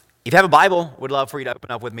If you have a Bible, we'd love for you to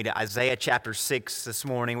open up with me to Isaiah chapter 6 this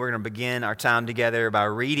morning. We're going to begin our time together by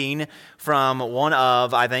reading from one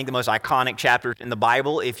of, I think, the most iconic chapters in the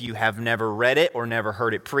Bible. If you have never read it or never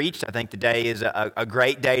heard it preached, I think today is a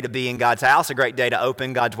great day to be in God's house, a great day to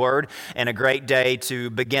open God's Word, and a great day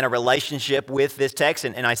to begin a relationship with this text.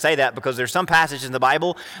 And I say that because there's some passages in the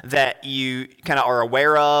Bible that you kind of are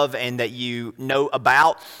aware of and that you know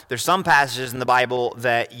about. There's some passages in the Bible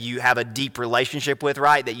that you have a deep relationship with,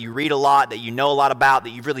 right? That you read a lot, that you know a lot about, that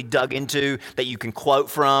you've really dug into, that you can quote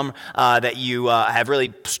from, that you have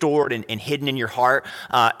really stored and hidden in your heart.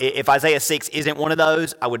 If Isaiah 6 isn't one of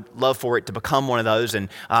those, I would love for it to become one of those, and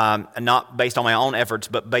not based on my own efforts,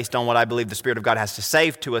 but based on what I believe the Spirit of God has to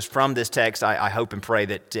say to us from this text. I hope and pray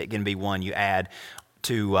that it can be one you add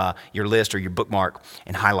to your list or your bookmark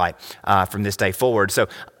and highlight from this day forward. So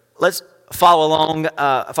let's follow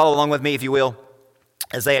along with me, if you will.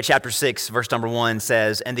 Isaiah chapter 6, verse number 1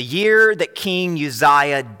 says, "And the year that King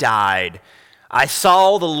Uzziah died, I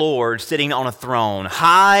saw the Lord sitting on a throne,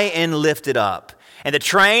 high and lifted up, and the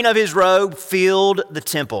train of his robe filled the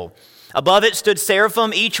temple. Above it stood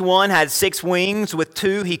seraphim, each one had 6 wings. With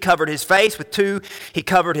 2 he covered his face, with 2 he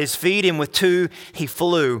covered his feet, and with 2 he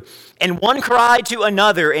flew. And one cried to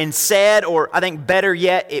another and said," or I think better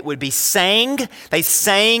yet, it would be sang. They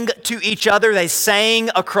sang to each other. They sang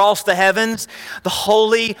across the heavens. "The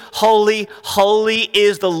holy, holy, holy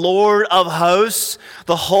is the Lord of hosts.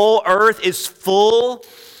 The whole earth is full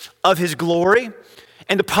of his glory."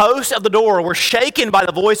 And the posts of the door were shaken by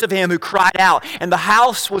the voice of him who cried out, and the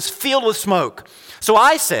house was filled with smoke. So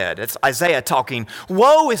I said, it's Isaiah talking,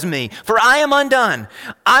 "Woe is me, for I am undone.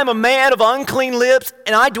 I am a man of unclean lips,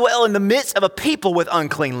 and I dwell in the midst of a people with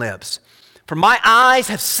unclean lips. For my eyes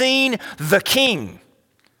have seen the King,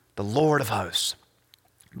 the Lord of hosts."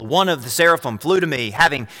 One of the seraphim flew to me,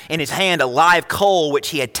 having in his hand a live coal which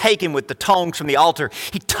he had taken with the tongs from the altar.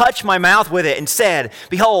 He touched my mouth with it and said,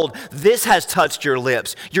 "Behold, this has touched your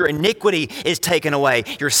lips. Your iniquity is taken away.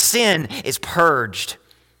 Your sin is purged."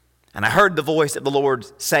 And I heard the voice of the Lord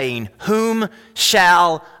saying, "Whom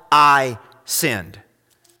shall I send?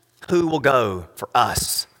 Who will go for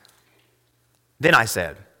us?" Then I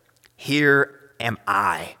said, "Here am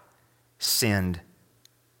I. Send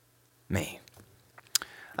me."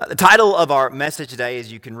 The title of our message today,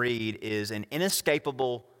 as you can read, is "An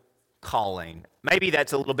Inescapable Calling." Maybe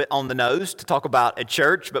that's a little bit on the nose to talk about at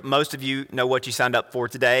church, but most of you know what you signed up for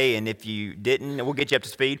today, and if you didn't, we'll get you up to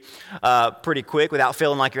speed pretty quick without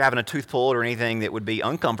feeling like you're having a tooth pulled or anything that would be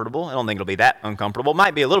uncomfortable. I don't think it'll be that uncomfortable. It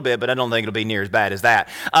might be a little bit, but I don't think it'll be near as bad as that.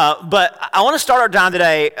 But I want to start our time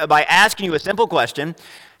today by asking you a simple question.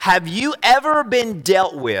 Have you ever been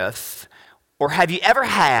dealt with, or have you ever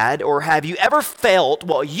had, or have you ever felt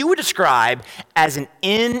what you would describe as an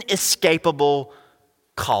inescapable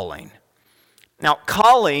calling? Now,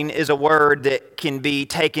 calling is a word that can be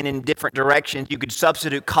taken in different directions. You could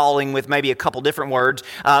substitute calling with maybe a couple different words.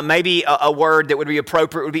 Maybe a word that would be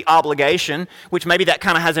appropriate would be obligation, which maybe that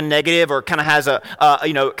kind of has a negative or kind of has a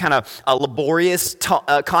kind of a laborious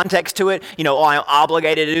context to it. I'm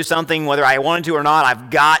obligated to do something, whether I wanted to or not. I've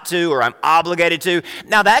got to, or I'm obligated to.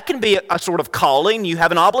 Now, that can be a sort of calling. You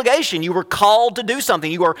have an obligation. You were called to do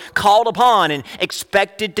something. You are called upon and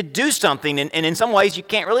expected to do something. And in some ways, you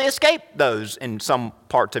can't really escape those in some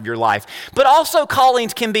parts of your life. But also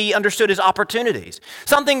callings can be understood as opportunities,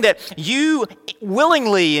 something that you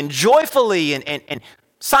willingly and joyfully and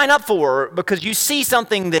sign up for because you see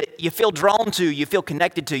something that you feel drawn to, you feel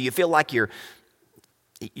connected to, you feel like you're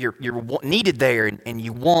needed there and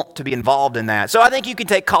you want to be involved in that. So I think you can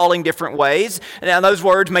take calling different ways. Now those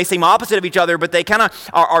words may seem opposite of each other, but they kind of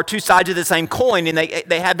are two sides of the same coin, and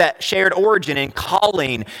they have that shared origin in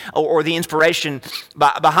calling or the inspiration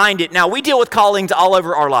behind it. Now we deal with callings all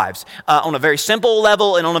over our lives on a very simple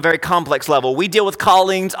level and on a very complex level. We deal with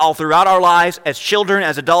callings all throughout our lives as children,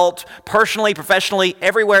 as adults, personally, professionally,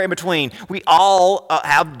 everywhere in between. We all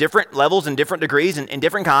have different levels and different degrees and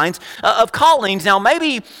different kinds of callings. Now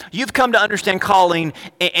maybe you've come to understand calling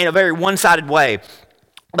in a very one-sided way,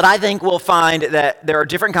 but I think we'll find that there are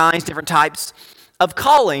different kinds, different types of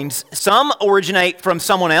callings. Some originate from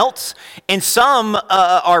someone else, and some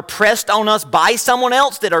are pressed on us by someone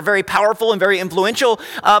else that are very powerful and very influential.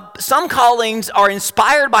 Some callings are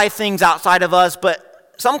inspired by things outside of us,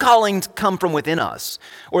 but some callings come from within us,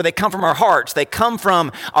 or they come from our hearts. They come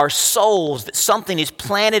from our souls, that something is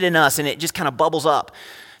planted in us, and it just kind of bubbles up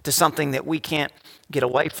to something that we can't get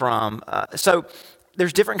away from. So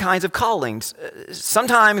there's different kinds of callings.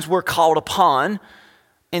 Sometimes we're called upon,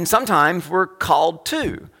 and sometimes we're called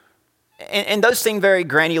to. And those seem very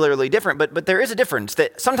granularly different, but there is a difference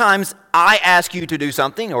that sometimes I ask you to do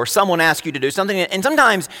something or someone asks you to do something, and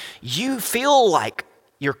sometimes you feel like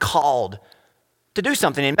you're called to do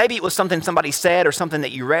something. And maybe it was something somebody said or something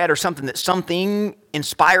that you read or something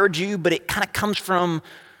inspired you, but it kind of comes from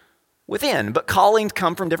within. But callings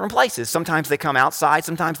come from different places. Sometimes they come outside,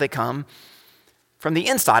 sometimes they come from the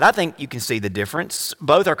inside. I think you can see the difference.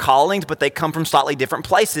 Both are callings, but they come from slightly different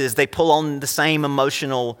places. They pull on the same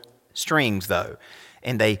emotional strings, though,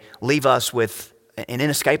 and they leave us with an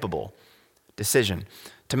inescapable decision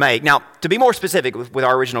to make. Now, to be more specific with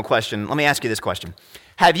our original question, let me ask you this question.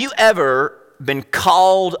 Have you ever been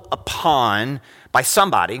called upon by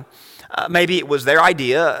somebody? Maybe it was their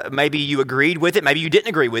idea, maybe you agreed with it, maybe you didn't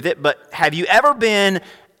agree with it, but have you ever been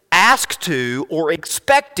asked to or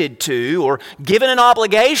expected to or given an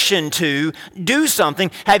obligation to do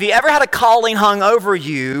something? Have you ever had a calling hung over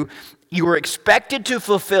you? You were expected to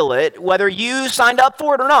fulfill it, whether you signed up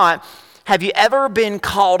for it or not. Have you ever been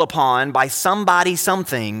called upon by somebody,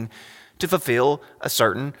 something, to fulfill a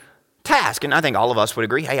certain task? And I think all of us would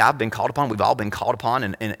agree, hey, I've been called upon. We've all been called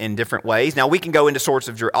upon in different ways. Now, we can go into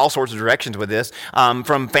all sorts of directions with this,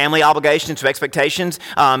 from family obligations to expectations.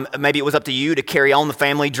 Maybe it was up to you to carry on the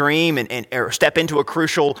family dream or step into a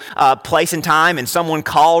crucial place in time, and someone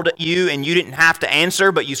called you and you didn't have to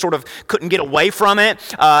answer, but you sort of couldn't get away from it.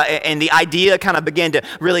 And the idea kind of began to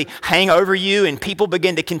really hang over you, and people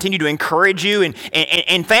began to continue to encourage you.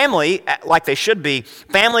 And family, like they should be,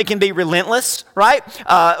 family can be relentless, right?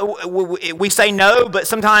 We say no, but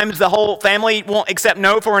sometimes the whole family won't accept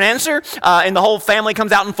no for an answer, and the whole family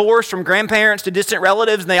comes out in force, from grandparents to distant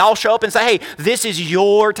relatives, and they all show up and say, hey, this is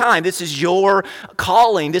your time, this is your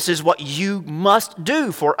calling, this is what you must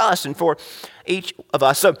do for us and for each of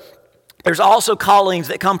us. So there's also callings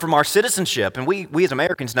that come from our citizenship, and we as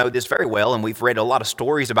Americans know this very well, and we've read a lot of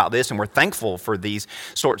stories about this, and we're thankful for these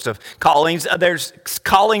sorts of callings. There's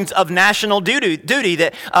callings of national duty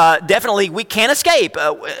that definitely we can't escape.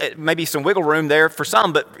 Maybe some wiggle room there for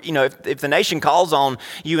some, but if the nation calls on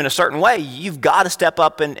you in a certain way, you've got to step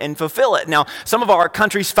up and fulfill it. Now, some of our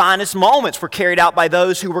country's finest moments were carried out by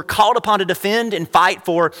those who were called upon to defend and fight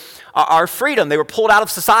for our freedom. They were pulled out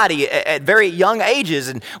of society at very young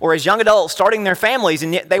ages, or as young adults starting their families,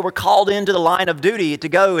 and yet they were called into the line of duty to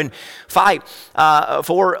go and fight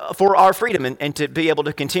for our freedom and to be able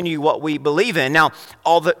to continue what we believe in. Now,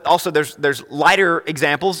 also there's lighter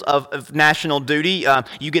examples of national duty.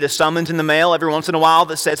 You get a summons in the mail every once in a while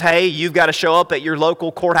that says, hey, you've got to show up at your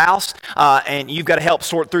local courthouse, and you've got to help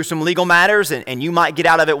sort through some legal matters, and you might get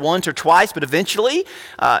out of it once or twice, but eventually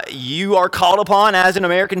you are called upon as an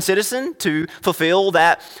American citizen to fulfill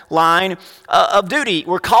that line of duty.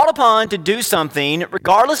 We're called upon to do something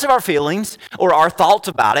regardless of our feelings or our thoughts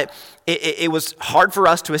about it. It was hard for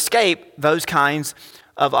us to escape those kinds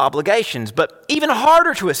of obligations. But even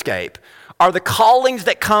harder to escape are the callings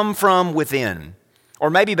that come from within. Or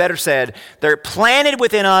maybe better said, they're planted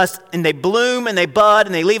within us, and they bloom and they bud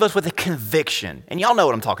and they leave us with a conviction. And y'all know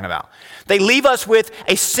what I'm talking about. They leave us with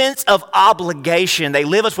a sense of obligation. They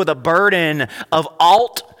leave us with a burden of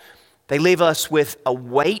ought. They leave us with a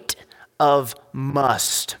weight of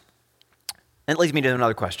must. And it leads me to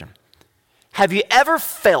another question. Have you ever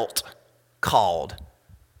felt called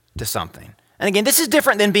to something? And again, this is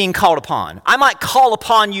different than being called upon. I might call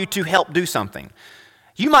upon you to help do something.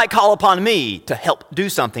 You might call upon me to help do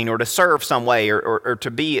something or to serve some way or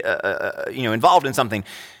to be involved in something.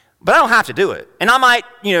 But I don't have to do it. And I might,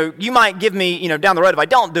 you might give me, down the road if I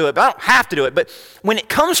don't do it, but I don't have to do it. But when it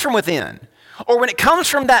comes from within, or when it comes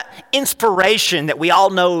from that inspiration that we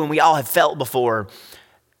all know and we all have felt before,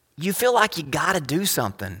 you feel like you got to do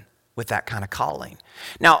something with that kind of calling.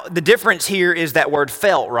 Now, the difference here is that word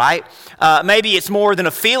felt, right? Maybe it's more than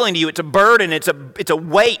a feeling to you. It's a burden. It's a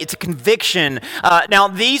weight. It's a conviction. Now,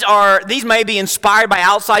 these may be inspired by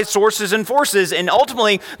outside sources and forces, and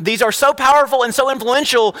ultimately, these are so powerful and so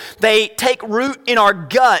influential, they take root in our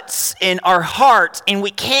guts, in our hearts, and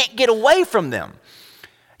we can't get away from them.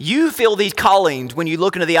 You feel these callings when you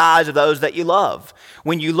look into the eyes of those that you love.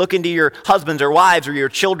 When you look into your husband's or wives or your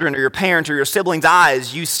children or your parents or your siblings'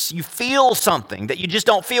 eyes, you feel something that you just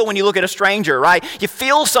don't feel when you look at a stranger, right? You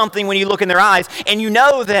feel something when you look in their eyes, and you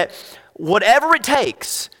know that whatever it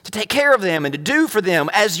takes to take care of them and to do for them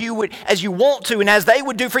as you want to and as they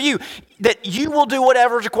would do for you, that you will do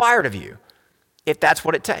whatever is required of you, if that's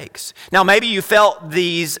what it takes. Now, maybe you felt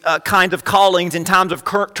these kinds of callings in times of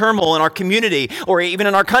turmoil in our community or even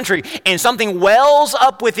in our country, and something wells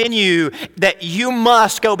up within you that you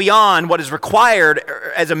must go beyond what is required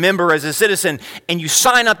as a member, as a citizen, and you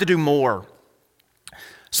sign up to do more.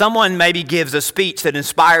 Someone maybe gives a speech that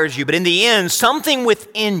inspires you, but in the end, something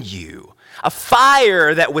within you, a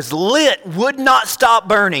fire that was lit, would not stop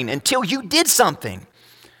burning until you did something.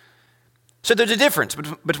 So there's a difference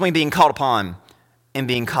between being called upon and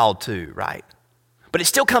being called to, right? But it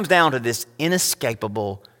still comes down to this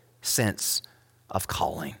inescapable sense of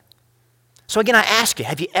calling. So again, I ask you,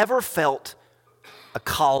 have you ever felt a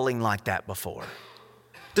calling like that before?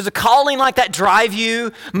 Does a calling like that drive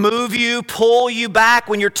you, move you, pull you back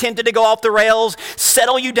when you're tempted to go off the rails,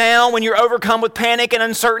 settle you down when you're overcome with panic and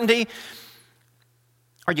uncertainty?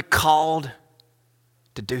 Are you called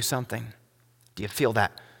to do something? Do you feel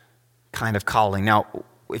that kind of calling? Now,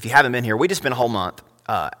 if you haven't been here, we just spent a whole month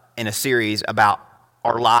in a series about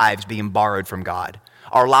our lives being borrowed from God.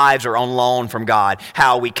 Our lives are on loan from God.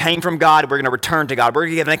 How we came from God, we're going to return to God. We're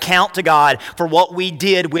going to give an account to God for what we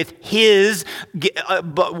did with His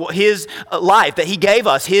life that He gave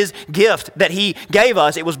us, His gift that He gave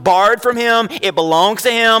us. It was borrowed from Him. It belongs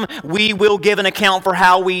to Him. We will give an account for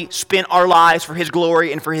how we spent our lives for His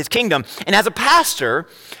glory and for His kingdom. And as a pastor,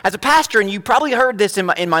 and you probably heard this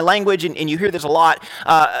in my language, and you hear this a lot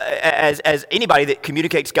as anybody that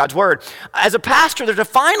communicates God's word. As a pastor, there's a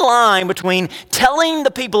fine line between telling the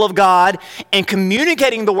people of God and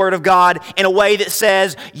communicating the word of God in a way that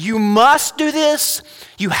says, you must do this,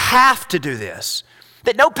 you have to do this.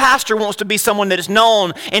 That no pastor wants to be someone that is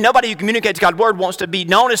known, and nobody who communicates God's word wants to be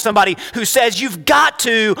known as somebody who says you've got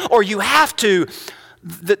to or you have to.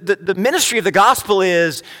 The ministry of the gospel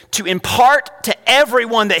is to impart to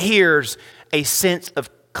everyone that hears a sense of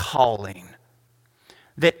calling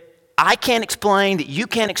that I can't explain, that you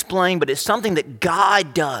can't explain, but it's something that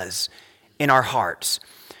God does in our hearts.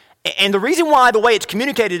 And the reason why the way it's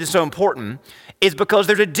communicated is so important is because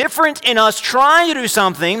there's a difference in us trying to do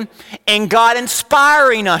something and God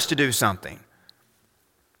inspiring us to do something.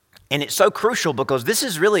 And it's so crucial because this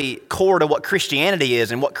is really core to what Christianity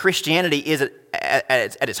is and what Christianity is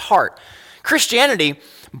at its heart. Christianity,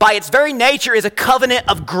 by its very nature, is a covenant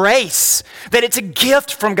of grace, that it's a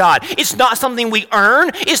gift from God. It's not something we earn.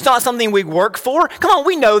 It's not something we work for. Come on,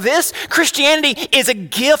 we know this. Christianity is a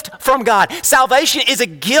gift from God. Salvation is a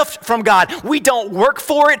gift from God. We don't work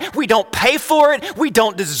for it. We don't pay for it. We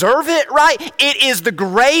don't deserve it, right? It is the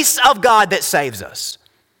grace of God that saves us.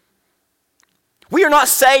 We are not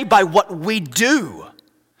saved by what we do,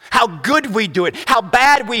 how good we do it, how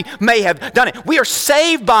bad we may have done it. We are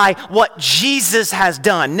saved by what Jesus has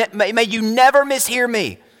done. May you never mishear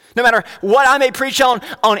me. No matter what I may preach on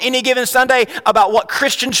any given Sunday about what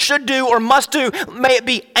Christians should do or must do, may it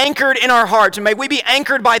be anchored in our hearts, and may we be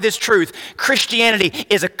anchored by this truth. Christianity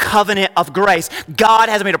is a covenant of grace. God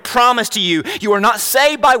has made a promise to you. You are not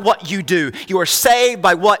saved by what you do. You are saved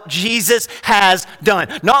by what Jesus has done.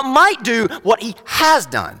 Not might do, what He has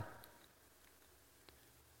done.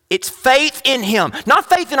 It's faith in Him, not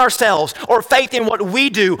faith in ourselves or faith in what we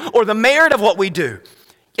do or the merit of what we do.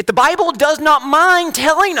 Yet the Bible does not mind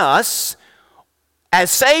telling us as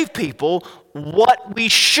saved people what we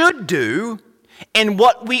should do and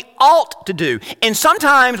what we ought to do. And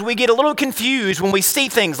sometimes we get a little confused when we see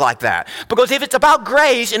things like that. Because if it's about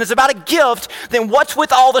grace and it's about a gift, then what's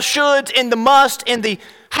with all the shoulds and the must and the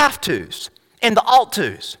have tos and the ought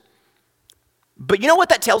tos? But you know what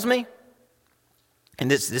that tells me? And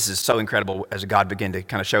this is so incredible as God began to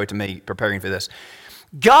kind of show it to me preparing for this.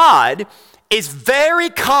 God is very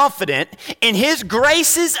confident in His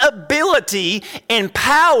grace's ability and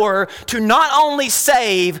power to not only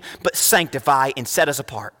save, but sanctify and set us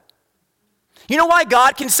apart. You know why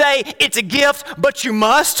God can say it's a gift, but you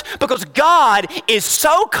must? Because God is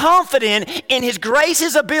so confident in His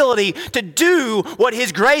grace's ability to do what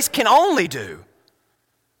His grace can only do.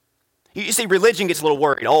 You see, religion gets a little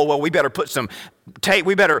worried. Oh, well, we better put some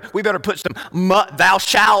put some thou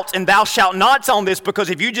shalt and thou shalt nots on this, because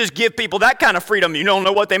if you just give people that kind of freedom, you don't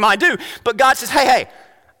know what they might do. But God says, hey,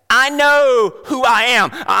 I know who I am.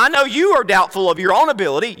 I know you are doubtful of your own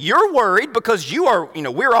ability. You're worried because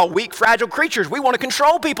we're all weak, fragile creatures. We want to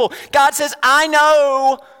control people. God says, I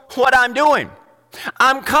know what I'm doing.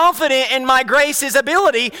 I'm confident in my grace's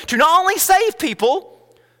ability to not only save people,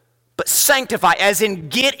 but sanctify, as in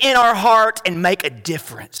get in our heart and make a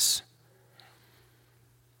difference.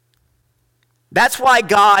 That's why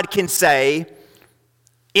God can say,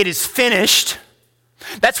 it is finished.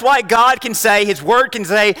 That's why God can say, His word can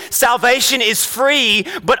say, salvation is free,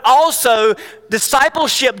 but also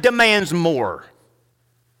discipleship demands more.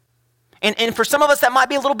 And for some of us, that might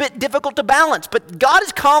be a little bit difficult to balance, but God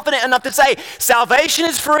is confident enough to say, salvation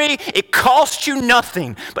is free, it costs you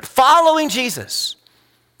nothing, but following Jesus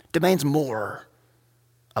demands more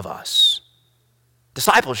of us.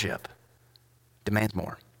 Discipleship demands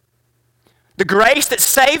more. The grace that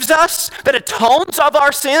saves us, that atones of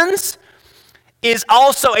our sins, is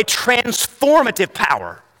also a transformative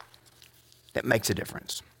power that makes a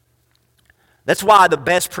difference. That's why the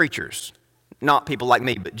best preachers, not people like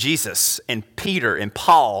me, but Jesus and Peter and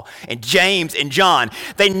Paul and James and John,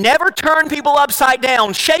 they never turned people upside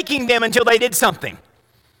down, shaking them until they did something.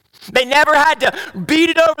 They never had to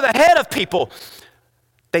beat it over the head of people.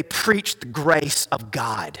 They preached the grace of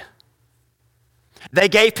God. They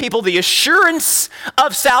gave people the assurance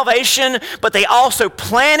of salvation, but they also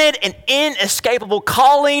planted an inescapable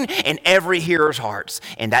calling in every hearer's hearts.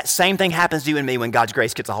 And that same thing happens to you and me when God's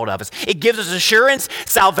grace gets a hold of us. It gives us assurance.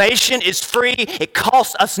 Salvation is free. It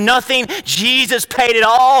costs us nothing. Jesus paid it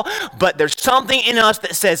all. But there's something in us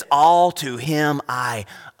that says, all to him I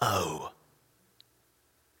owe.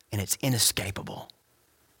 And it's inescapable.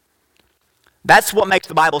 That's what makes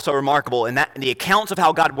the Bible so remarkable, and that the accounts of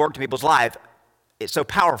how God worked in people's lives, it's so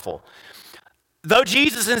powerful. Though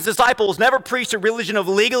Jesus and his disciples never preached a religion of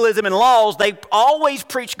legalism and laws, they always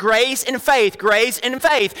preached grace and faith, grace and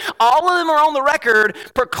faith. All of them are on the record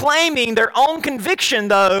proclaiming their own conviction,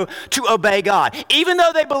 though, to obey God. Even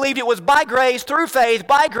though they believed it was by grace, through faith,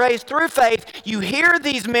 by grace, through faith, you hear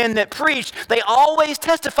these men that preached, they always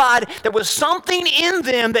testified there was something in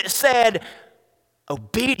them that said,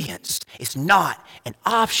 obedience is not an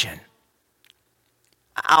option.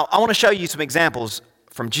 I want to show you some examples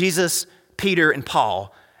from Jesus, Peter, and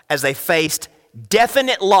Paul as they faced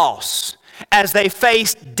definite loss, as they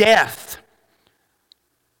faced death,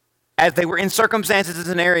 as they were in circumstances and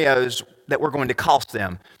scenarios that were going to cost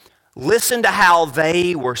them. Listen to how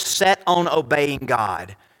they were set on obeying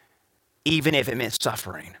God, even if it meant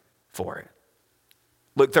suffering for it.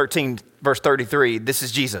 Luke 13, verse 33, this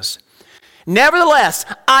is Jesus. Nevertheless,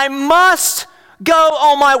 I must go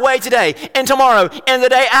on my way today and tomorrow and the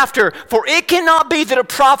day after, for it cannot be that a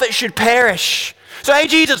prophet should perish. So, hey,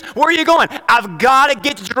 Jesus, where are you going? I've got to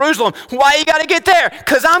get to Jerusalem. Why you got to get there?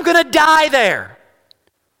 Because I'm going to die there.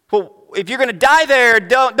 Well, if you're going to die there,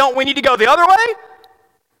 don't we need to go the other way?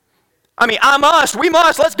 I mean, we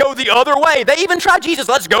must, let's go the other way. They even tried Jesus,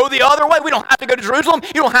 let's go the other way. We don't have to go to Jerusalem.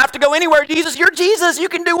 You don't have to go anywhere, Jesus. You're Jesus. You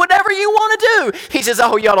can do whatever you want to do. He says,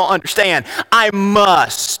 oh, y'all don't understand. I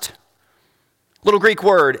must. Little Greek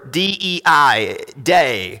word, D-E-I,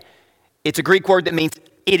 day. It's a Greek word that means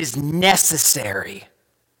it is necessary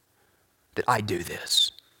that I do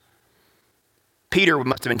this. Peter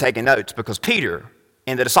must have been taking notes because Peter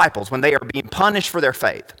and the disciples, when they are being punished for their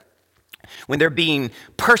faith, when they're being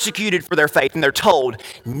persecuted for their faith and they're told,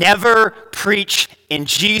 never preach in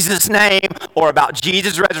Jesus' name or about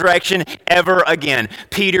Jesus' resurrection ever again,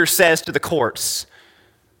 Peter says to the courts,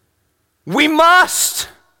 we must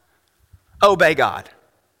obey God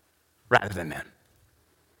rather than men.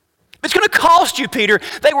 It's going to cost you, Peter.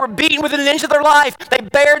 They were beaten within an inch of their life. They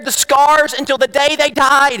bared the scars until the day they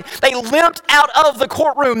died. They limped out of the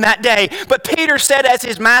courtroom that day. But Peter said, as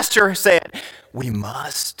his master said, we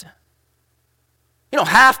must. You don't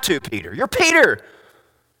have to, Peter. You're Peter.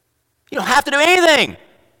 You don't have to do anything.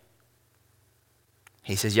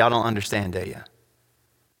 He says, y'all don't understand, do you?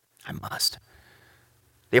 I must.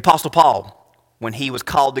 The Apostle Paul, when he was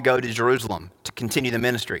called to go to Jerusalem to continue the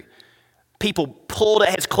ministry, people pulled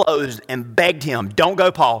at his clothes and begged him, don't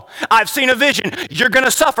go, Paul. I've seen a vision. You're going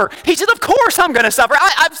to suffer. He said, of course I'm going to suffer.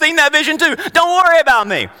 I've seen that vision too. Don't worry about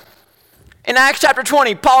me. In Acts chapter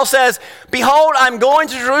 20, Paul says, behold, I'm going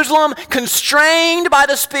to Jerusalem constrained by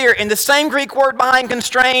the Spirit. And the same Greek word behind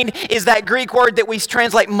constrained is that Greek word that we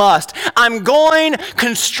translate must. I'm going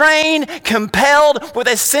constrained, compelled with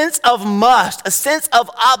a sense of must, a sense of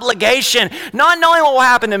obligation, not knowing what will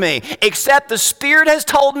happen to me, except the Spirit has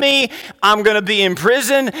told me I'm going to be in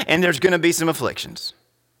prison and there's going to be some afflictions.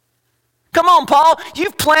 Come on, Paul,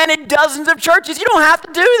 you've planted dozens of churches. You don't have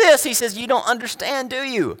to do this. He says, you don't understand, do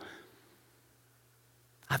you?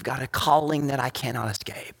 I've got a calling that I cannot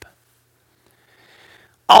escape.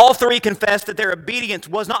 All three confessed that their obedience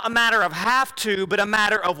was not a matter of have to, but a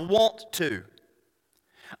matter of want to.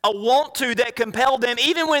 A want to that compelled them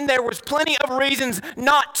even when there was plenty of reasons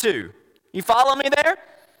not to. You follow me there?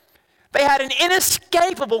 They had an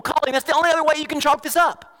inescapable calling. That's the only other way you can chalk this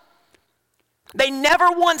up. They never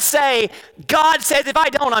once say, God says if I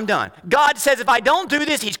don't, I'm done. God says if I don't do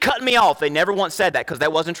this, he's cutting me off. They never once said that because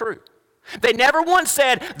that wasn't true. They never once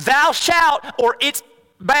said, thou shalt, or it's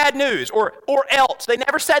bad news, or else. They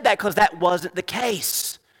never said that because that wasn't the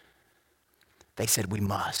case. They said, we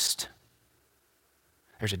must.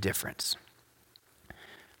 There's a difference.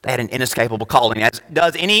 They had an inescapable calling, as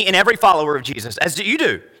does any and every follower of Jesus, as you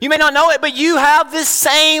do. You may not know it, but you have this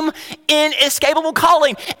same inescapable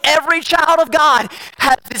calling. Every child of God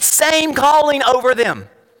has this same calling over them.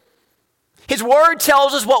 His word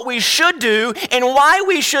tells us what we should do and why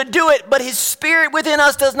we should do it, but his spirit within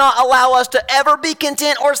us does not allow us to ever be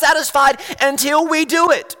content or satisfied until we do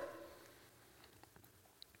it.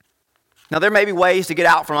 Now, there may be ways to get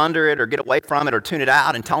out from under it or get away from it or tune it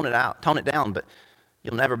out and tone it down, but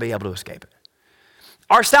you'll never be able to escape it.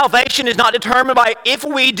 Our salvation is not determined by if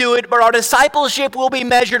we do it, but our discipleship will be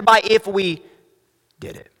measured by if we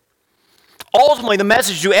did it. Ultimately, the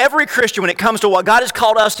message to every Christian when it comes to what God has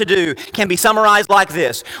called us to do can be summarized like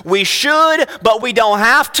this. We should, but we don't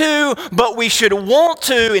have to, but we should want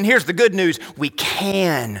to. And here's the good news. We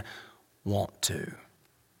can want to.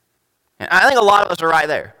 And I think a lot of us are right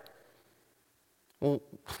there. Well,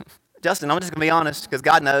 Justin, I'm just going to be honest because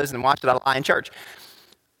God knows and watch that I lie in church.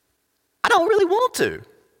 I don't really want to.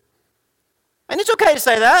 And it's okay to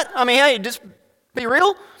say that. I mean, hey, just be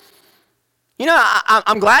real. You know,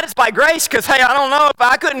 I'm glad it's by grace because, hey, I don't know if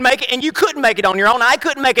I couldn't make it and you couldn't make it on your own. I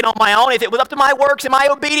couldn't make it on my own. If it was up to my works and my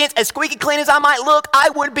obedience, as squeaky clean as I might look,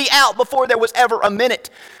 I would be out before there was ever a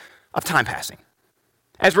minute of time passing.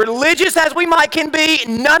 As religious as we can be,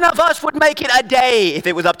 none of us would make it a day if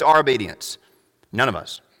it was up to our obedience. None of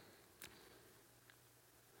us.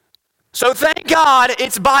 So thank God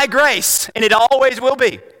it's by grace, and it always will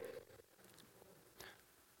be.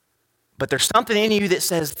 But there's something in you that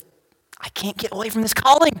says, I can't get away from this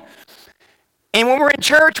calling. And when we're in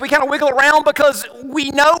church, we kind of wiggle around because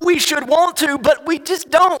we know we should want to, but we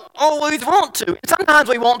just don't always want to. Sometimes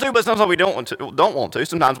we want to, but sometimes we don't want to.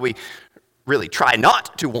 Sometimes we really try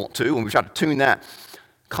not to want to, and we try to tune that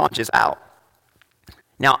conscience out.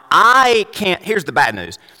 Now, I can't, here's the bad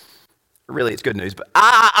news. Really, it's good news, but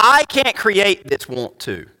I can't create this want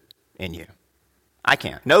to in you. I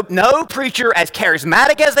can't. No preacher, as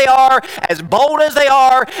charismatic as they are, as bold as they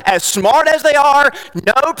are, as smart as they are,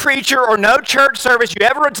 no preacher or no church service you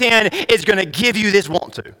ever attend is going to give you this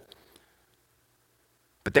want to.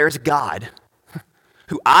 But there's a God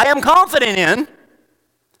who I am confident in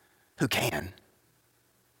who can.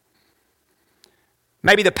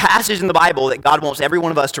 Maybe the passage in the Bible that God wants every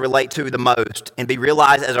one of us to relate to the most and be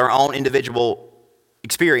realized as our own individual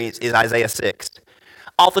experience is Isaiah 6.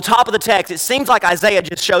 Off the top of the text, it seems like Isaiah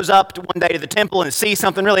just shows up one day to the temple and sees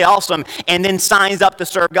something really awesome and then signs up to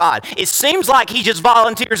serve God. It seems like he just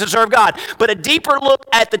volunteers to serve God. But a deeper look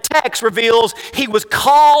at the text reveals he was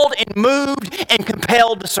called and moved and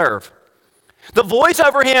compelled to serve. The voice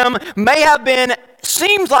over him may have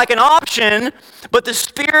seems like an option, but the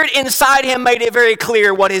Spirit inside him made it very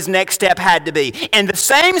clear what his next step had to be. And the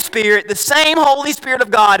same Spirit, the same Holy Spirit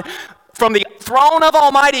of God, from the throne of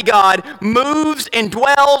Almighty God, moves and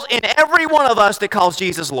dwells in every one of us that calls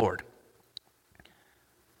Jesus Lord.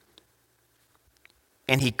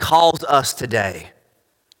 And he calls us today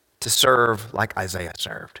to serve like Isaiah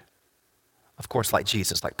served. Of course, like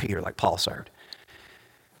Jesus, like Peter, like Paul served.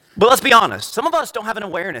 But let's be honest, some of us don't have an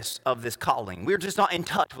awareness of this calling. We're just not in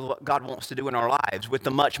touch with what God wants to do in our lives, with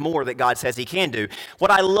the much more that God says he can do.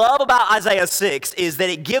 What I love about Isaiah 6 is that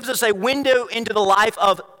it gives us a window into the life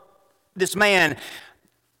of this man,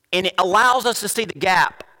 and it allows us to see the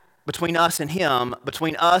gap between us and him,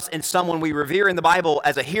 between us and someone we revere in the Bible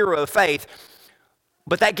as a hero of faith.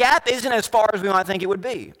 But that gap isn't as far as we might think it would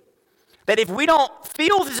be. That if we don't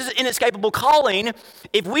feel this is inescapable calling,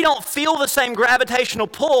 if we don't feel the same gravitational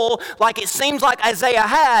pull like it seems like Isaiah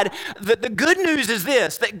had, the good news is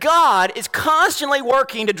this, that God is constantly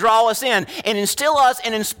working to draw us in and instill us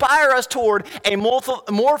and inspire us toward a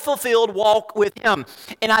more fulfilled walk with him.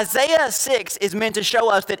 And Isaiah 6 is meant to show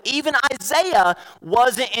us that even Isaiah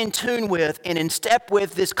wasn't in tune with and in step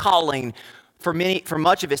with this calling for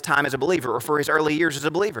much of his time as a believer or for his early years as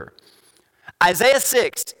a believer. Isaiah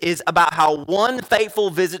 6 is about how one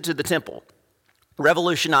faithful visit to the temple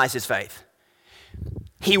revolutionized his faith.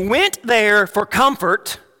 He went there for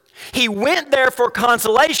comfort, he went there for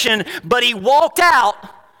consolation, but he walked out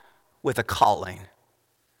with a calling.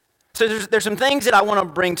 So there's some things that I want to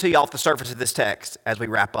bring to you off the surface of this text as we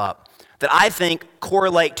wrap up that I think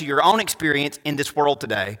correlate to your own experience in this world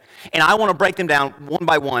today. And I want to break them down one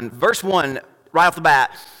by one. Verse 1, right off the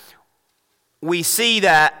bat, we see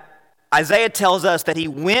that Isaiah tells us that he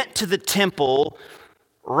went to the temple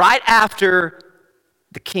right after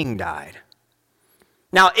the king died.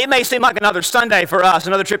 Now, it may seem like another Sunday for us,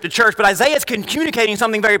 another trip to church, but Isaiah is communicating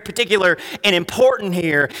something very particular and important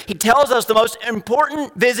here. He tells us the most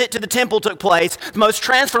important visit to the temple took place, the most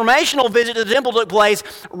transformational visit to the temple took place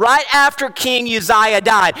right after King Uzziah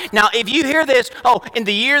died. Now, if you hear this, in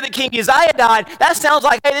the year that King Uzziah died, that sounds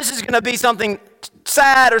like, hey, this is going to be something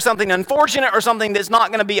sad or something unfortunate or something that's not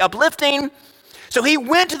going to be uplifting. So he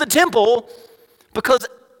went to the temple because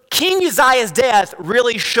King Uzziah's death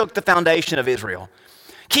really shook the foundation of Israel.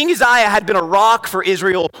 King Uzziah had been a rock for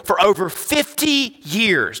Israel for over 50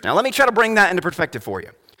 years. Now, let me try to bring that into perspective for you.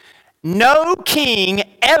 No king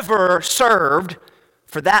ever served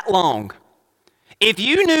for that long. If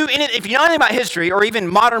you know anything about history or even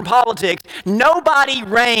modern politics, nobody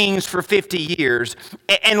reigns for 50 years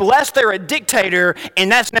unless they're a dictator, and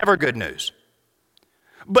that's never good news.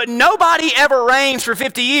 But nobody ever reigns for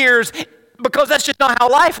 50 years because that's just not how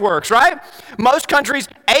life works, right? Most countries,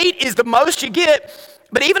 8 is the most you get.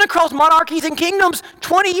 But even across monarchies and kingdoms,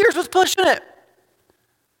 20 years was pushing it.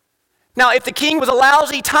 Now, if the king was a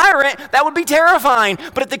lousy tyrant, that would be terrifying.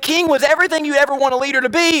 But if the king was everything you'd ever want a leader to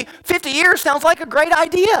be, 50 years sounds like a great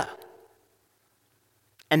idea.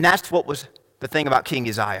 And that's what was the thing about King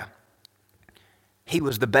Uzziah. He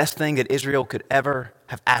was the best thing that Israel could ever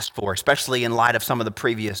have asked for, especially in light of some of the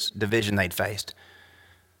previous division they'd faced.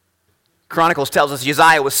 Chronicles tells us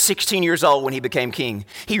Uzziah was 16 years old when he became king.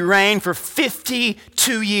 He reigned for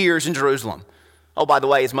 52 years in Jerusalem. Oh, by the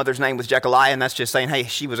way, his mother's name was Jechaliah, and that's just saying, hey,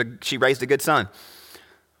 she raised a good son.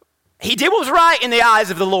 He did what was right in the eyes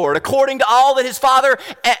of the Lord, according to all that his father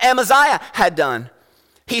Amaziah had done.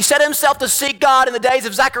 He set himself to seek God in the days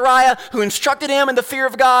of Zechariah, who instructed him in the fear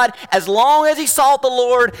of God. As long as he sought the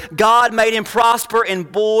Lord, God made him prosper, and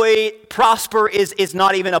boy, prosper is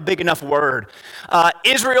not even a big enough word.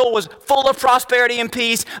 Israel was full of prosperity and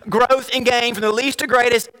peace, growth and gain from the least to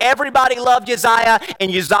greatest. Everybody loved Uzziah, and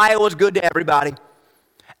Uzziah was good to everybody.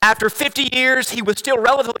 After 50 years, he was still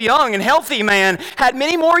relatively young and healthy man, had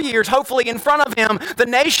many more years hopefully in front of him. The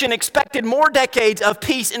nation expected more decades of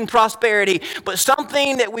peace and prosperity, but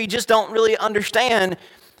something that we just don't really understand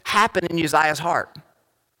happened in Uzziah's heart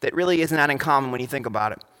that really isn't that uncommon when you think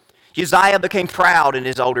about it. Uzziah became proud in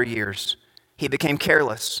his older years. He became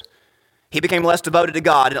careless. He became less devoted to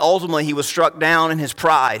God, and ultimately he was struck down in his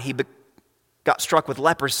pride. He got struck with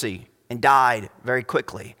leprosy and died very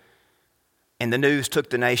quickly. And the news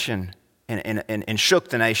took the nation and shook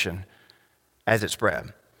the nation as it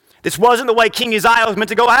spread. This wasn't the way King Uzziah was meant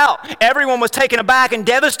to go out. Everyone was taken aback and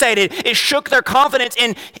devastated. It shook their confidence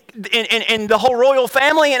in the whole royal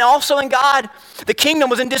family and also in God. The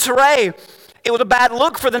kingdom was in disarray. It was a bad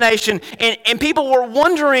look for the nation. And people were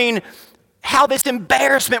wondering how this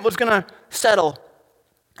embarrassment was going to settle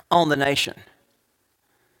on the nation.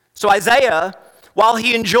 So Isaiah, while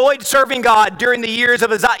he enjoyed serving God during the years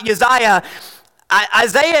of Uzziah,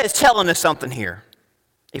 Isaiah is telling us something here,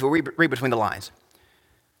 if we read between the lines.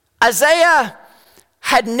 Isaiah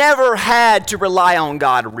had never had to rely on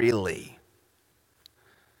God really,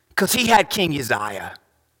 because he had King Uzziah.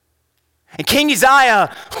 And King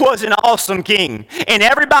Uzziah was an awesome king, and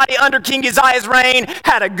everybody under King Uzziah's reign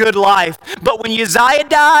had a good life. But when Uzziah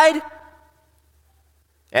died,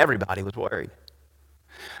 everybody was worried.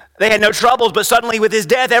 They had no troubles, but suddenly with his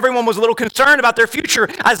death, everyone was a little concerned about their future.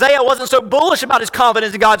 Isaiah wasn't so bullish about his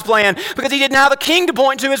confidence in God's plan because he didn't have a king to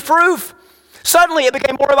point to as proof. Suddenly it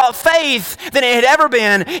became more about faith than it had ever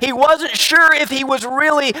been. He wasn't sure if he was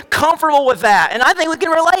really comfortable with that. And I think we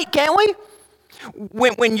can relate, can't we?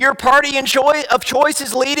 When your party of choice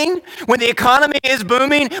is leading, when the economy is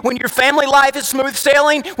booming, when your family life is smooth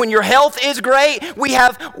sailing, when your health is great, we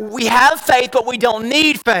have faith, but we don't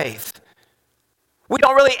need faith. We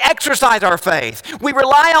don't really exercise our faith. We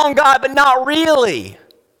rely on God, but not really.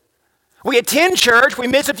 We attend church. We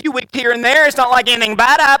miss a few weeks here and there. It's not like anything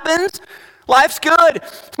bad happens. Life's good.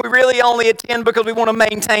 We really only attend because we want to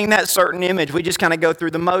maintain that certain image. We just kind of go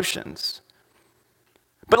through the motions.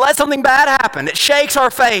 But let something bad happen. It shakes our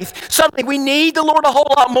faith. Suddenly we need the Lord a whole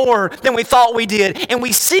lot more than we thought we did. And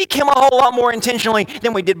we seek him a whole lot more intentionally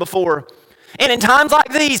than we did before. And in times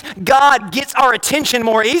like these, God gets our attention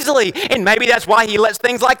more easily. And maybe that's why he lets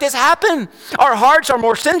things like this happen. Our hearts are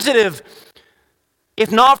more sensitive.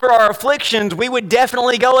 If not for our afflictions, we would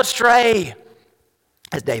definitely go astray,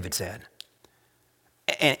 as David said.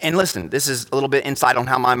 And listen, this is a little bit insight on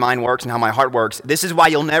how my mind works and how my heart works. This is why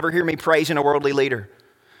you'll never hear me praising a worldly leader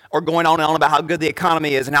or going on and on about how good the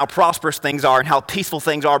economy is and how prosperous things are and how peaceful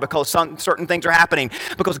things are because certain things are happening.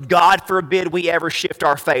 Because God forbid we ever shift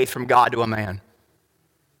our faith from God to a man.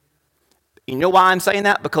 You know why I'm saying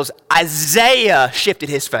that? Because Isaiah shifted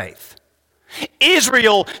his faith.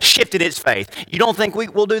 Israel shifted its faith. You don't think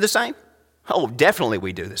we'll do the same? Oh, definitely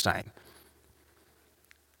we do the same.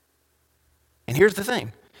 And here's the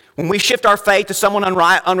thing. When we shift our faith to someone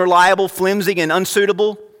unreliable, flimsy, and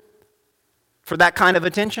unsuitable for that kind of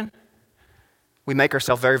attention, we make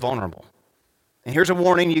ourselves very vulnerable. And here's a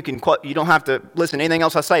warning. You don't have to listen to anything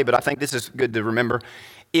else I say, but I think this is good to remember.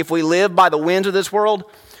 If we live by the winds of this world,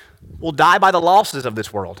 we'll die by the losses of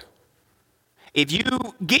this world. If you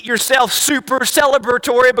get yourself super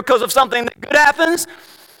celebratory because of something that good happens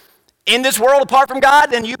in this world apart from God,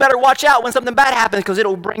 then you better watch out when something bad happens because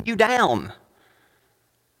it'll bring you down.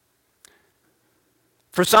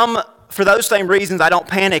 For those same reasons, I don't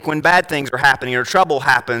panic when bad things are happening or trouble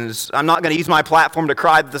happens. I'm not going to use my platform to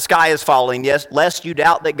cry that the sky is falling, yes, lest you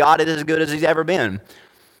doubt that God is as good as he's ever been.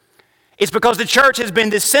 It's because the church has been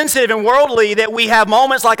this sensitive and worldly that we have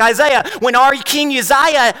moments like Isaiah, when our King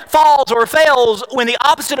Uzziah falls or fails, when the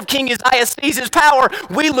opposite of King Uzziah sees his power,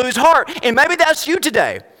 we lose heart. And maybe that's you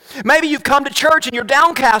today. Maybe you've come to church and you're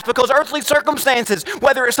downcast because earthly circumstances,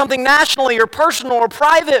 whether it's something nationally or personal or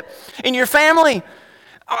private in your family.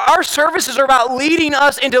 Our services are about leading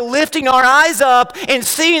us into lifting our eyes up and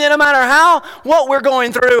seeing that no matter what we're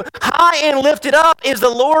going through, high and lifted up is the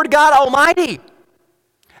Lord God Almighty.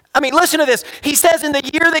 I mean, listen to this. He says, in the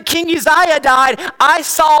year that King Uzziah died, I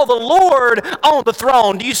saw the Lord on the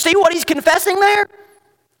throne. Do you see what he's confessing there?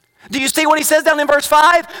 Do you see what he says down in verse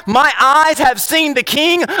 5? My eyes have seen the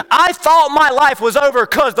King. I thought my life was over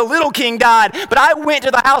because the little king died, but I went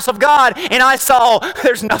to the house of God and I saw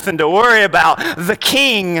there's nothing to worry about. The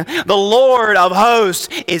King, the Lord of hosts,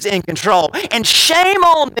 is in control. And shame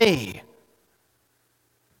on me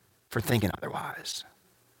for thinking otherwise.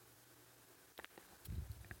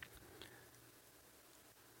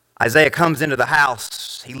 Isaiah comes into the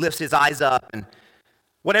house. He lifts his eyes up, and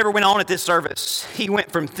whatever went on at this service, he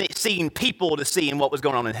went from seeing people to seeing what was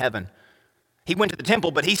going on in heaven. He went to the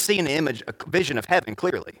temple, but he's seeing the image, a vision of heaven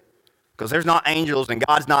clearly. Because there's not angels and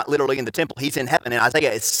God's not literally in the temple. He's in heaven, and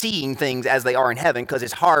Isaiah is seeing things as they are in heaven because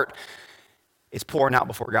his heart is pouring out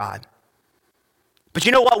before God. But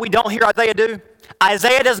you know what we don't hear Isaiah do?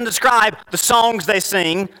 Isaiah doesn't describe the songs they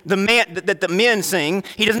sing, that the men sing.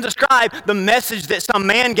 He doesn't describe the message that some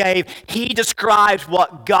man gave. He describes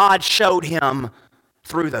what God showed him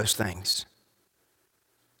through those things.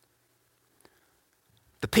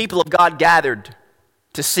 The people of God gathered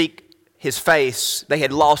to seek his face. They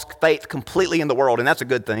had lost faith completely in the world, and that's a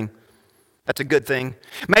good thing. That's a good thing.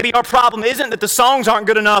 Maybe our problem isn't that the songs aren't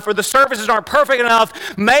good enough or the services aren't perfect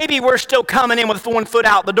enough. Maybe we're still coming in with one foot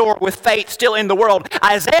out the door with faith still in the world.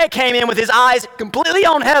 Isaiah came in with his eyes completely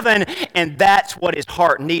on heaven, and that's what his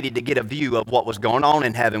heart needed to get a view of what was going on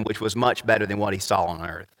in heaven, which was much better than what he saw on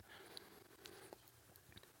earth.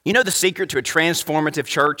 You know the secret to a transformative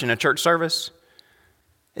church and a church service?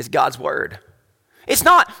 Is God's word. It's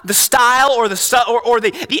not the style or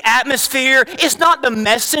the atmosphere. It's not the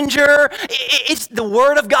messenger. It's the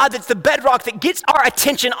word of God that's the bedrock that gets our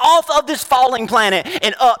attention off of this falling planet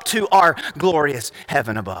and up to our glorious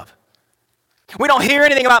heaven above. We don't hear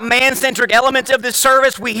anything about man-centric elements of this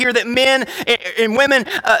service. We hear that men and women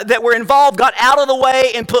that were involved got out of the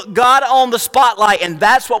way and put God on the spotlight, and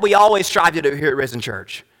that's what we always strive to do here at Risen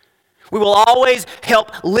Church. We will always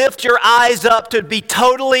help lift your eyes up to be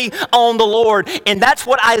totally on the Lord. And that's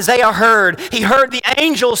what Isaiah heard. He heard the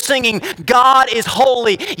angels singing, God is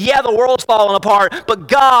holy. Yeah, the world's falling apart, but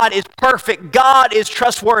God is perfect. God is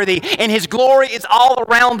trustworthy, and his glory is all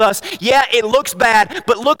around us. Yeah, it looks bad,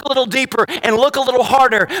 but look a little deeper and look a little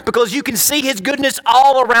harder, because you can see his goodness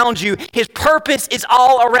all around you. His purpose is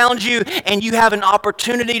all around you, and you have an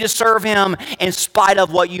opportunity to serve him in spite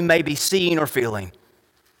of what you may be seeing or feeling.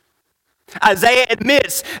 Isaiah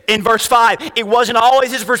admits in verse 5, it wasn't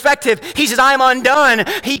always his perspective. He says, I am undone.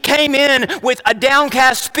 He came in with a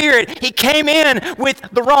downcast spirit. He came in with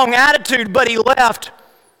the wrong attitude, but he left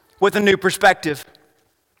with a new perspective.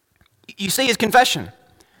 You see his confession.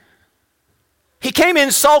 He came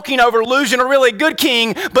in sulking over losing a really good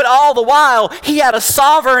king, but all the while, he had a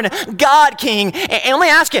sovereign God king. And let me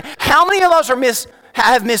ask you, how many of us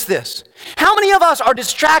have missed this? How many of us are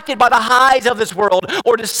distracted by the highs of this world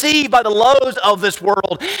or deceived by the lows of this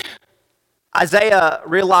world? Isaiah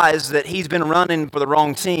realized that he's been running for the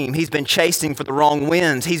wrong team. He's been chasing for the wrong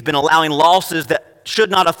winds. He's been allowing losses that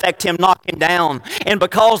should not affect him knock him down. And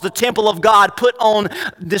because the temple of God put on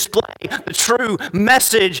display the true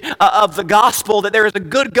message of the gospel, that there is a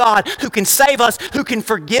good God who can save us, who can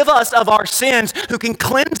forgive us of our sins, who can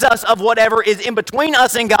cleanse us of whatever is in between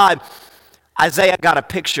us and God, Isaiah got a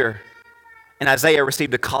picture. And Isaiah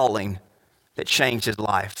received a calling that changed his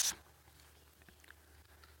life.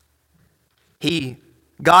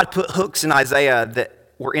 God put hooks in Isaiah that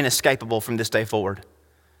were inescapable from this day forward.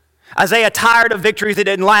 Isaiah, tired of victories that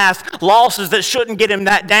didn't last, losses that shouldn't get him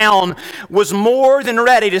that down, was more than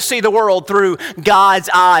ready to see the world through God's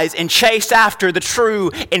eyes and chase after the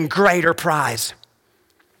true and greater prize.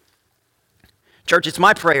 Church, it's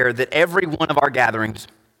my prayer that every one of our gatherings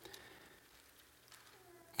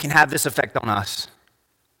can have this effect on us.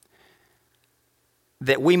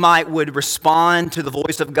 That we would respond to the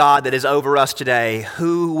voice of God that is over us today.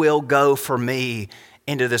 Who will go for me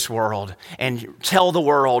into this world and tell the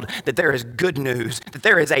world that there is good news, that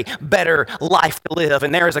there is a better life to live,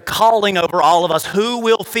 and there is a calling over all of us. Who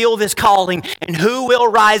will feel this calling, and who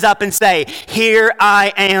will rise up and say, "Here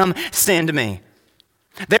I am, send me"?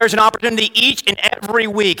 There's an opportunity each and every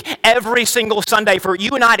week, every single Sunday, for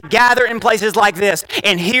you and I to gather in places like this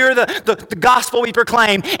and hear the gospel we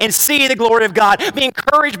proclaim and see the glory of God, be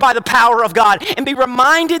encouraged by the power of God, and be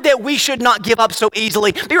reminded that we should not give up so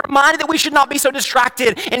easily, be reminded that we should not be so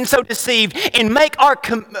distracted and so deceived, and make our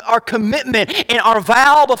commitment and our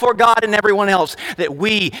vow before God and everyone else that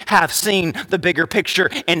we have seen the bigger picture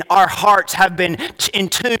and our hearts have been in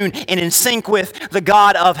tune and in sync with the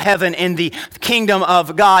God of heaven and the kingdom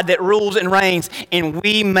of God that rules and reigns, and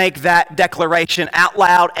we make that declaration out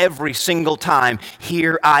loud every single time.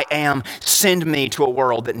 Here I am, send me to a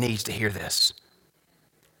world that needs to hear this.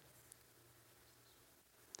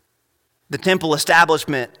 The temple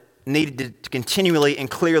establishment needed to continually and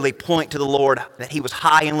clearly point to the Lord, that he was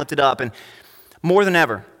high and lifted up, and more than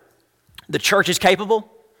ever, the church is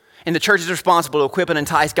capable, and the church is responsible to equip and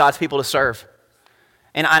entice God's people to serve.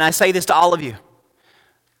 And I say this to all of you.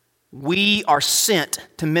 We are sent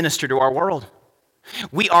to minister to our world.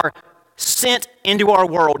 We are sent into our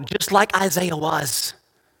world just like Isaiah was.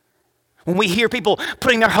 When we hear people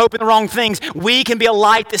putting their hope in the wrong things, we can be a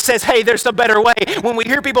light that says, hey, there's a better way. When we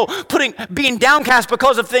hear people being downcast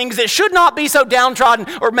because of things that should not be so downtrodden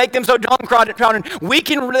or make them so downtrodden, we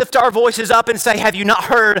can lift our voices up and say, have you not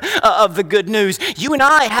heard of the good news? You and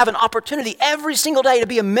I have an opportunity every single day to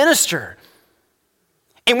be a minister.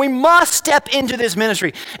 And we must step into this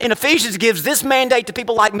ministry. And Ephesians gives this mandate to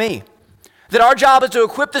people like me, that our job is to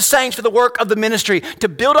equip the saints for the work of the ministry, to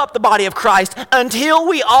build up the body of Christ until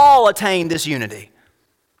we all attain this unity.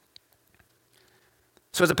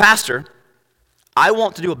 So as a pastor, I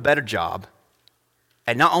want to do a better job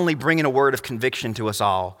at not only bringing a word of conviction to us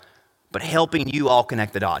all, but helping you all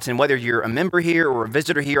connect the dots. And whether you're a member here or a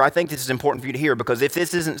visitor here, I think this is important for you to hear, because if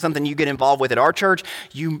this isn't something you get involved with at our church,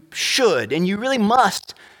 you should, and you really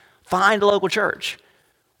must, find a local church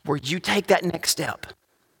where you take that next step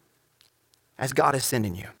as God is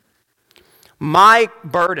sending you. My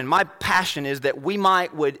burden, my passion is that we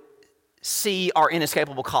would see our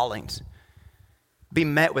inescapable callings be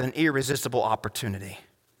met with an irresistible opportunity.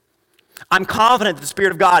 I'm confident that the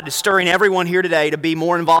Spirit of God is stirring everyone here today to be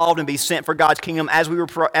more involved and be sent for God's kingdom as we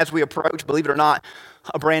approach, believe it or not,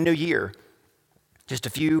 a brand new year, just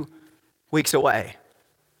a few weeks away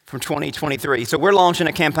from 2023. So we're launching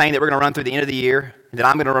a campaign that we're going to run through the end of the year that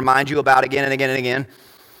I'm going to remind you about again and again and again,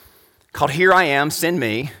 called Here I Am, Send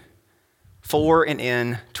Me, for and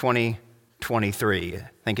in 2023. I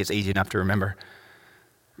think it's easy enough to remember.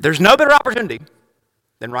 There's no better opportunity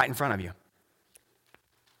than right in front of you.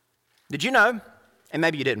 Did you know, and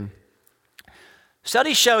maybe you didn't,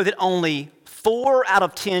 studies show that only 4 out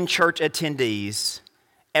of 10 church attendees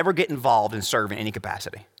ever get involved and serve in any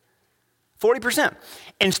capacity. 40%.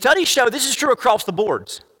 And studies show this is true across the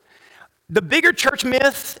boards. The bigger church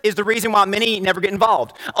myth is the reason why many never get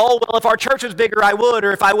involved. Oh, well, if our church was bigger, I would,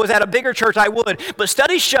 or if I was at a bigger church, I would. But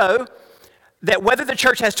studies show that whether the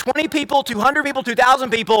church has 20 people, 200 people, 2,000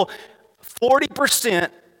 people, 40%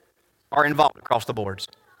 are involved across the boards.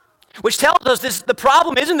 Which tells us this: the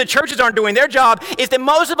problem isn't the churches aren't doing their job, it's that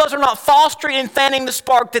most of us are not fostering and fanning the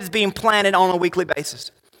spark that is being planted on a weekly basis.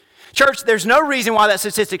 Church, there's no reason why that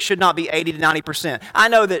statistic should not be 80 to 90%. I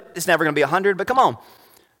know that it's never going to be 100, but come on.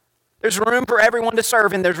 There's room for everyone to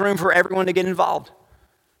serve, and there's room for everyone to get involved.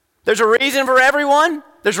 There's a reason for everyone.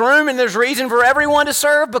 There's room and there's reason for everyone to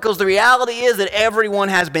serve, because the reality is that everyone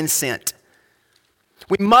has been sent.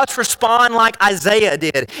 We must respond like Isaiah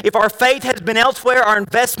did. If our faith has been elsewhere, our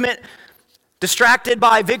investment distracted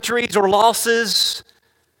by victories or losses,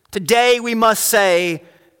 today we must say,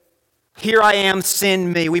 here I am,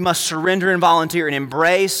 send me. We must surrender and volunteer and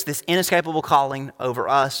embrace this inescapable calling over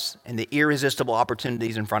us and the irresistible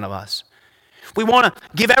opportunities in front of us. We want to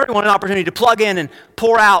give everyone an opportunity to plug in and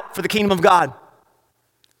pour out for the kingdom of God.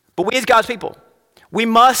 But we as God's people, we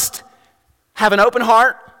must have an open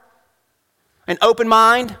heart, an open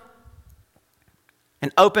mind,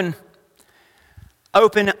 an open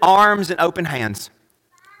open arms and open hands.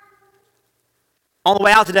 On the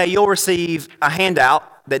way out today, you'll receive a handout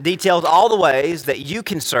that details all the ways that you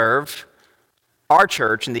can serve our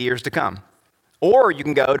church in the years to come. Or you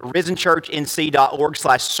can go to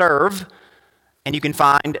risenchurchnc.org/serve, and you can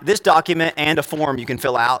find this document and a form you can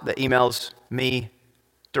fill out that emails me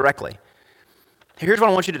directly. Here's what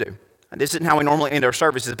I want you to do. This isn't how we normally end our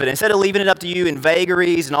services, but instead of leaving it up to you in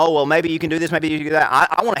vagaries and, oh, well, maybe you can do this, maybe you can do that,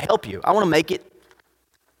 I want to help you. I want to make it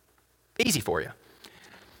easy for you.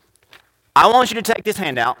 I want you to take this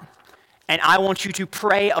handout, and I want you to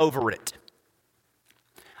pray over it.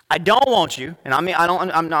 I don't want you, and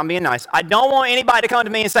I'm not being nice, I don't want anybody to come to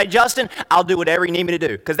me and say, Justin, I'll do whatever you need me to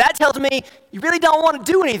do. Because that tells me you really don't want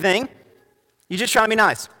to do anything. You're just trying to be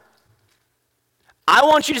nice. I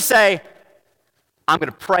want you to say, I'm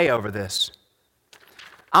going to pray over this.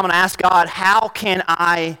 I'm going to ask God, how can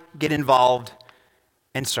I get involved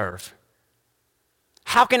and serve?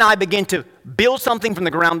 How can I begin to build something from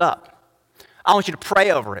the ground up? I want you to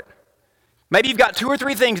pray over it. Maybe you've got 2 or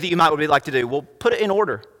 3 things that you might would like to do. Well, put it in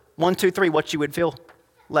order. 1, 2, 3, what you would feel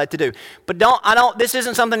led to do. But this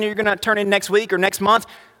isn't something you're going to turn in next week or next month.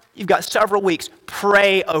 You've got several weeks.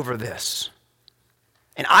 Pray over this.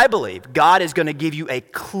 And I believe God is going to give you a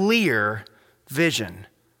clear vision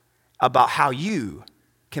about how you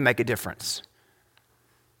can make a difference.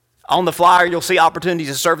 On the flyer, you'll see opportunities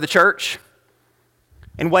to serve the church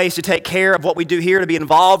and ways to take care of what we do here, to be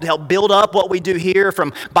involved, to help build up what we do here,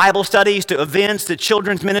 from Bible studies to events to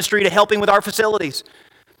children's ministry to helping with our facilities.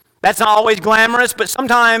 That's not always glamorous, but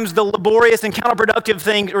sometimes the laborious and counterproductive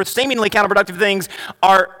things, or seemingly counterproductive things,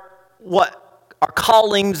 are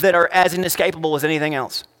callings that are as inescapable as anything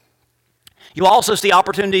else. You also see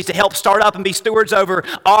opportunities to help start up and be stewards over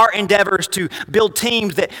our endeavors to build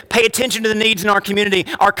teams that pay attention to the needs in our community,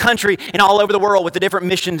 our country, and all over the world with the different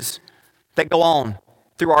missions that go on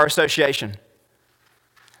through our association.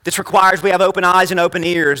 This requires we have open eyes and open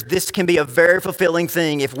ears. This can be a very fulfilling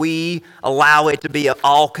thing if we allow it to be an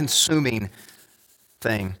all-consuming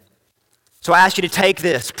thing. So I ask you to take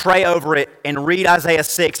this, pray over it, and read Isaiah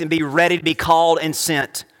 6 and be ready to be called and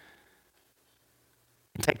sent.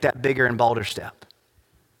 And take that bigger and bolder step.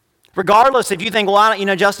 Regardless, if you think,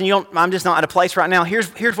 well, Justin, I'm just not at a place right now.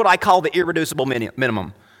 Here's what I call the irreducible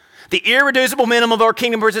minimum. The irreducible minimum of our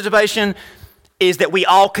kingdom participation is that we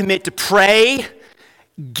all commit to pray,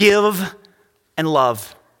 give, and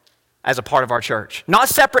love as a part of our church. Not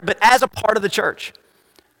separate, but as a part of the church.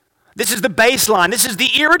 This is the baseline. This is the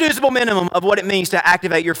irreducible minimum of what it means to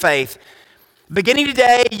activate your faith. Beginning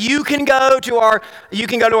today, you can go to our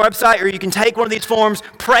website, or you can take one of these forms,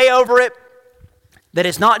 pray over it, that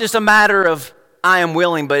it's not just a matter of I am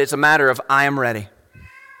willing, but it's a matter of I am ready.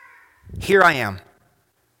 Here I am.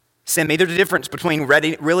 Send me. There's a difference between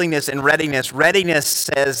willingness and readiness. Readiness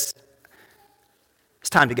says it's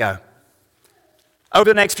time to go. Over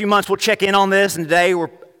the next few months, we'll check in on this, and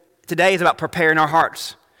today is about preparing our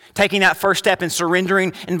hearts, taking that first step in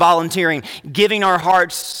surrendering and volunteering, giving our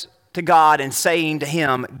hearts to God and saying to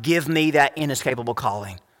Him, give me that inescapable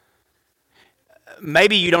calling.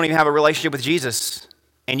 Maybe you don't even have a relationship with Jesus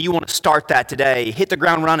and you want to start that today. Hit the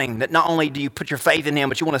ground running, that not only do you put your faith in Him,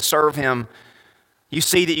 but you want to serve Him. You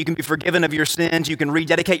see that you can be forgiven of your sins. You can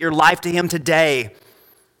rededicate your life to Him today.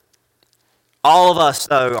 All of us,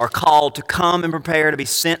 though, are called to come and prepare to be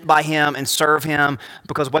sent by Him and serve Him,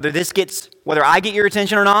 because whether I get your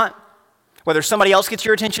attention or not, whether somebody else gets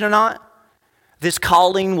your attention or not, this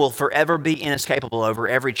calling will forever be inescapable over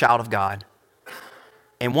every child of God.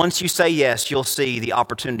 And once you say yes, you'll see the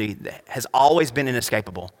opportunity that has always been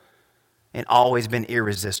inescapable and always been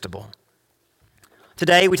irresistible.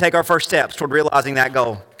 Today, we take our first steps toward realizing that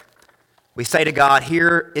goal. We say to God,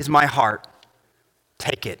 here is my heart.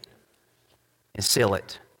 Take it and seal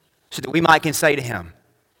it, so that we can say to Him,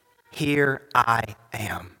 here I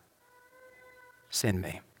am. Send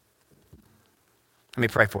me. Let me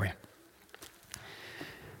pray for you.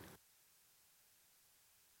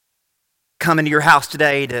 Come into your house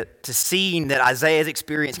today to seeing that Isaiah's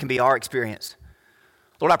experience can be our experience.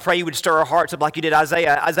 Lord, I pray you would stir our hearts up like you did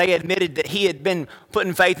Isaiah. Isaiah admitted that he had been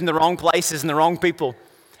putting faith in the wrong places and the wrong people.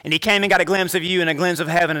 And he came and got a glimpse of you and a glimpse of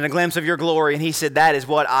heaven and a glimpse of your glory. And he said, that is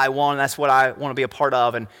what I want. That's what I want to be a part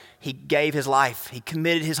of. And he gave his life. He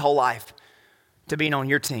committed his whole life to being on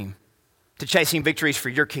your team, to chasing victories for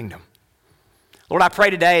your kingdom. Lord, I pray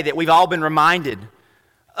today that we've all been reminded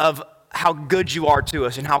of how good you are to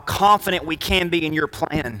us and how confident we can be in your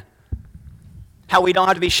plan. How we don't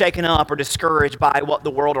have to be shaken up or discouraged by what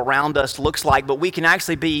the world around us looks like, but we can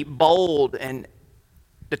actually be bold and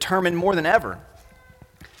determined more than ever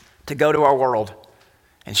to go to our world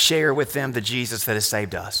and share with them the Jesus that has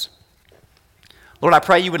saved us. Lord, I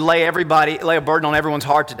pray you would lay a burden on everyone's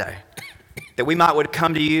heart today, that we would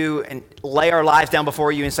come to you and lay our lives down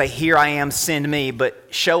before you and say, here I am, send me, but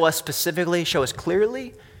show us specifically, show us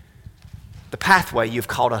clearly the pathway you've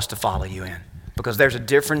called us to follow you in, because there's a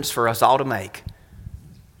difference for us all to make.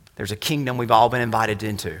 There's a kingdom we've all been invited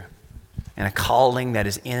into and a calling that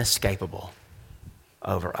is inescapable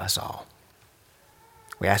over us all.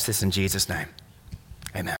 We ask this in Jesus' name.